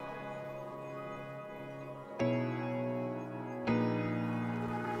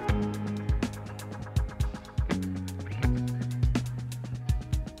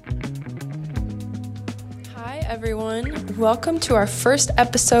everyone. Welcome to our first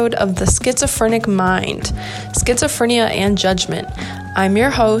episode of The Schizophrenic Mind, Schizophrenia and Judgment. I'm your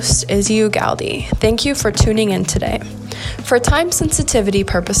host, Izzy Ugaldi. Thank you for tuning in today. For time sensitivity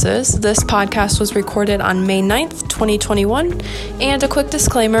purposes, this podcast was recorded on May 9th, 2021, and a quick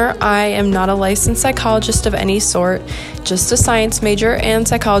disclaimer, I am not a licensed psychologist of any sort, just a science major and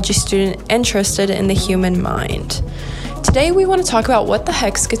psychology student interested in the human mind. Today we want to talk about what the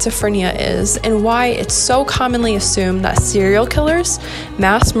heck schizophrenia is and why it's so commonly assumed that serial killers,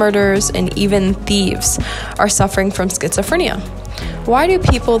 mass murderers, and even thieves are suffering from schizophrenia. Why do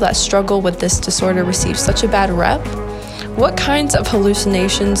people that struggle with this disorder receive such a bad rep? What kinds of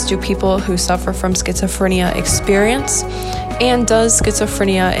hallucinations do people who suffer from schizophrenia experience? And does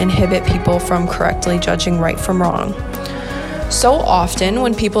schizophrenia inhibit people from correctly judging right from wrong? So often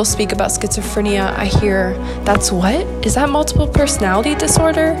when people speak about schizophrenia, I hear, that's what? Is that multiple personality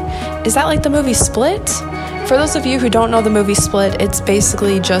disorder? Is that like the movie Split? For those of you who don't know the movie Split, it's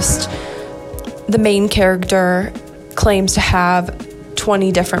basically just the main character claims to have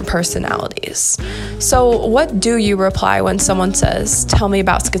 20 different personalities. So what do you reply when someone says, tell me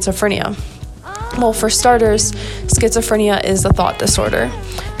about schizophrenia? Well, for starters, schizophrenia is a thought disorder.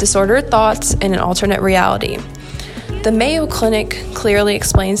 Disordered thoughts in an alternate reality. The Mayo Clinic clearly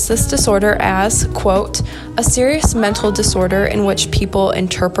explains this disorder as, quote, a serious mental disorder in which people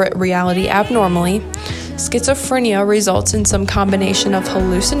interpret reality abnormally. Schizophrenia results in some combination of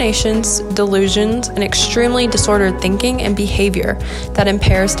hallucinations, delusions, and extremely disordered thinking and behavior that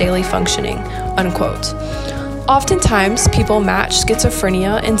impairs daily functioning, unquote. Oftentimes, people match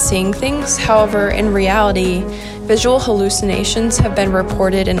schizophrenia in seeing things. However, in reality, visual hallucinations have been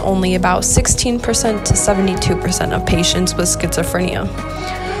reported in only about 16% to 72% of patients with schizophrenia.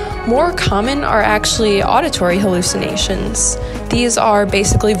 More common are actually auditory hallucinations. These are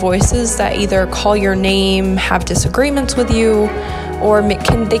basically voices that either call your name, have disagreements with you, or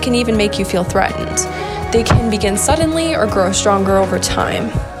they can even make you feel threatened. They can begin suddenly or grow stronger over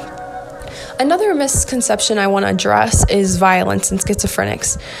time. Another misconception I want to address is violence in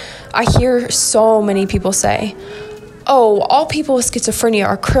schizophrenics. I hear so many people say, oh, all people with schizophrenia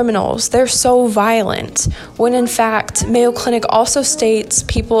are criminals. They're so violent. When in fact, Mayo Clinic also states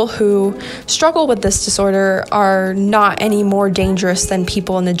people who struggle with this disorder are not any more dangerous than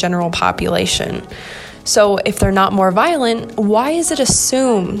people in the general population. So if they're not more violent, why is it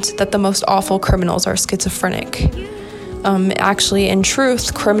assumed that the most awful criminals are schizophrenic? Actually, in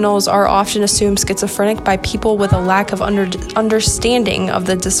truth, criminals are often assumed schizophrenic by people with a lack of understanding of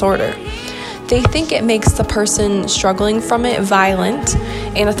the disorder. They think it makes the person struggling from it violent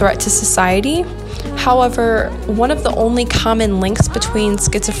and a threat to society. However, one of the only common links between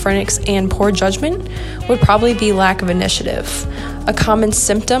schizophrenics and poor judgment would probably be lack of initiative. A common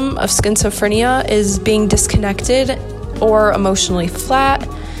symptom of schizophrenia is being disconnected or emotionally flat.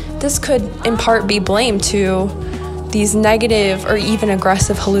 This could in part be blamed to these negative or even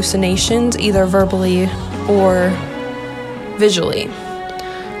aggressive hallucinations, either verbally or visually.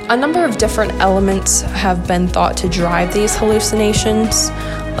 A number of different elements have been thought to drive these hallucinations,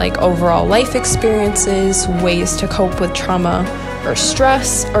 like overall life experiences, ways to cope with trauma or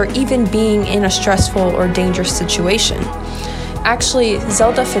stress, or even being in a stressful or dangerous situation. Actually,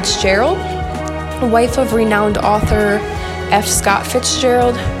 Zelda Fitzgerald, wife of renowned author F. Scott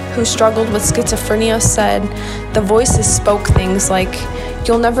Fitzgerald, who struggled with schizophrenia, said the voices spoke things like,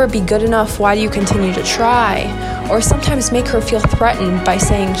 you'll never be good enough, why do you continue to try? Or sometimes make her feel threatened by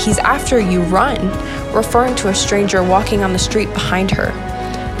saying, he's after you, run, referring to a stranger walking on the street behind her.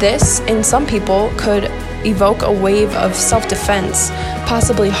 This, in some people, could evoke a wave of self-defense,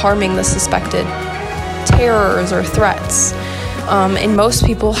 possibly harming the suspected terrors or threats. In most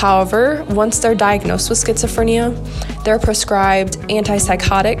people, however, once they're diagnosed with schizophrenia, they're prescribed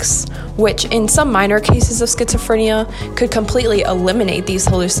antipsychotics, which in some minor cases of schizophrenia could completely eliminate these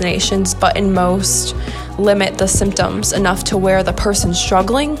hallucinations, but in most limit the symptoms enough to where the person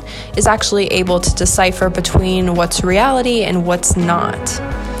struggling is actually able to decipher between what's reality and what's not.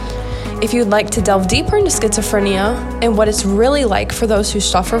 If you'd like to delve deeper into schizophrenia and what it's really like for those who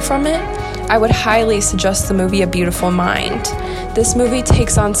suffer from it, I would highly suggest the movie A Beautiful Mind. This movie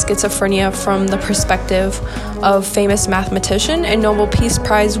takes on schizophrenia from the perspective of famous mathematician and Nobel Peace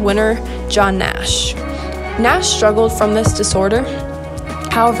Prize winner John Nash. Nash struggled from this disorder.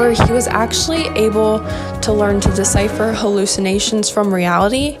 However, he was actually able to learn to decipher hallucinations from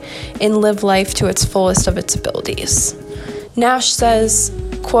reality and live life to its fullest of its abilities. Nash says,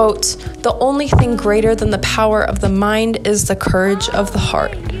 quote, the only thing greater than the power of the mind is the courage of the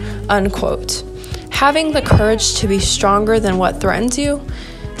heart, unquote. Having the courage to be stronger than what threatens you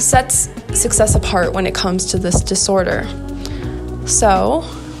sets success apart when it comes to this disorder. So,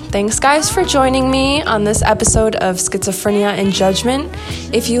 thanks guys for joining me on this episode of Schizophrenia and Judgment.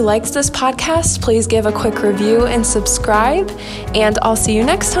 If you liked this podcast, please give a quick review and subscribe, and I'll see you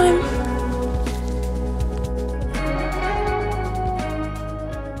next time.